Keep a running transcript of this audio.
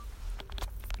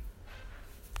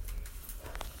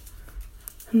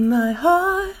My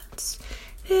heart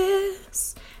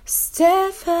is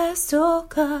steadfast, oh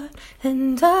God,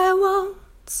 and I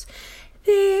won't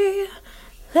be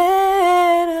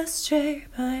led astray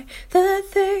by the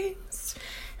things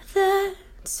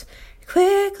that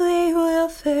quickly will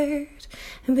fade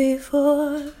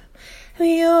before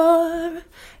your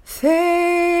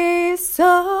face.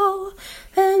 Oh,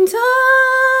 and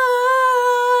I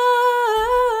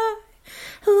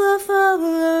will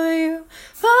follow you.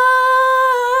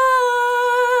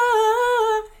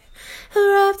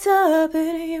 Wrapped up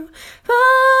in you, I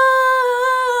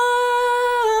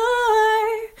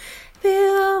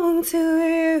belong to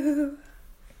you,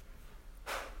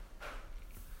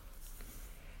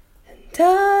 and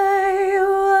I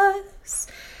was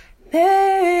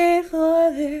made for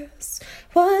this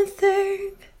one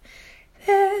thing,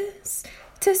 is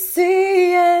to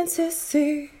see and to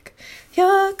seek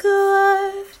your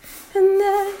good, and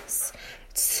this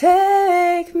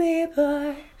take me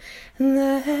by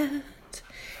the hand,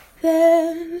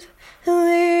 then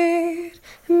lead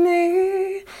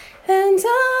me, and I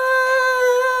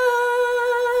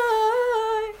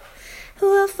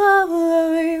will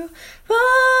follow you. I,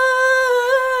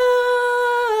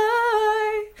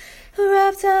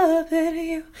 wrapped up in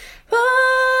you, I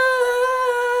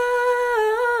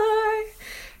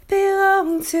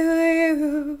belong to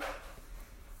you.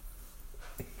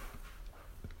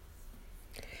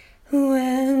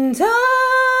 And I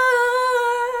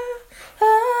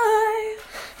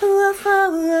will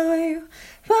follow you.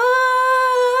 I,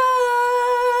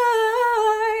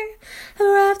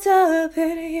 wrapped up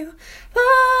in you, I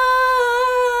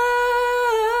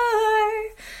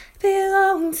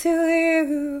belong to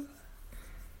you.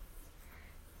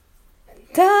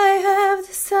 And I have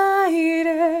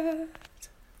decided,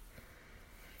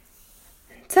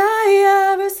 and I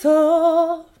have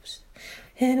resolved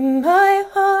in my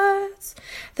heart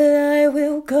that I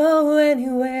will go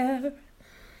anywhere,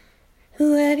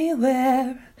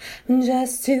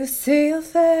 just to see your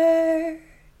face.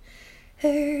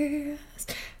 I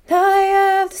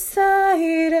have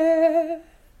decided, and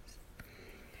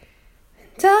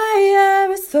I have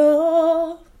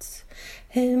resolved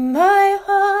in my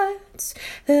heart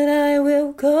that I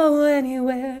will go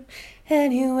anywhere,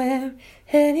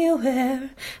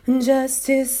 just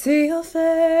to see your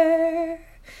face.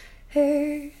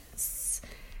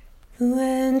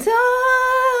 And I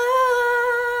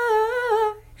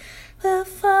will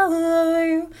follow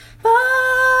you. I,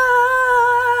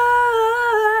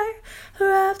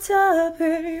 wrapped up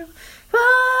in you, I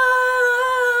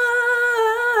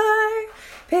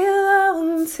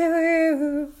belong to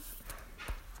you.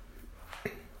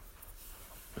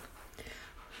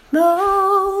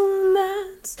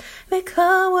 Moments may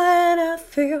come when I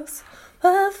feel so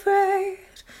afraid,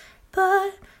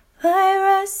 but I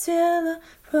rest in the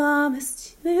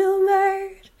promise you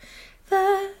made,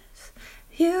 that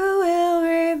you will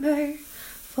remain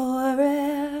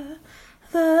forever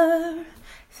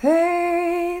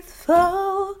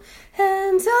faithful,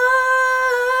 and I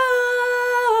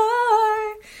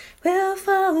will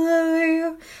follow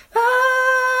you. I,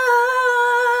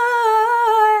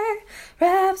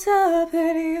 wrapped up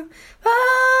in you, I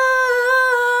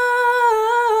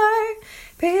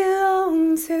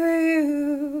belong to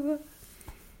you.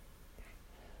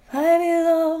 I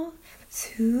belong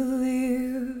to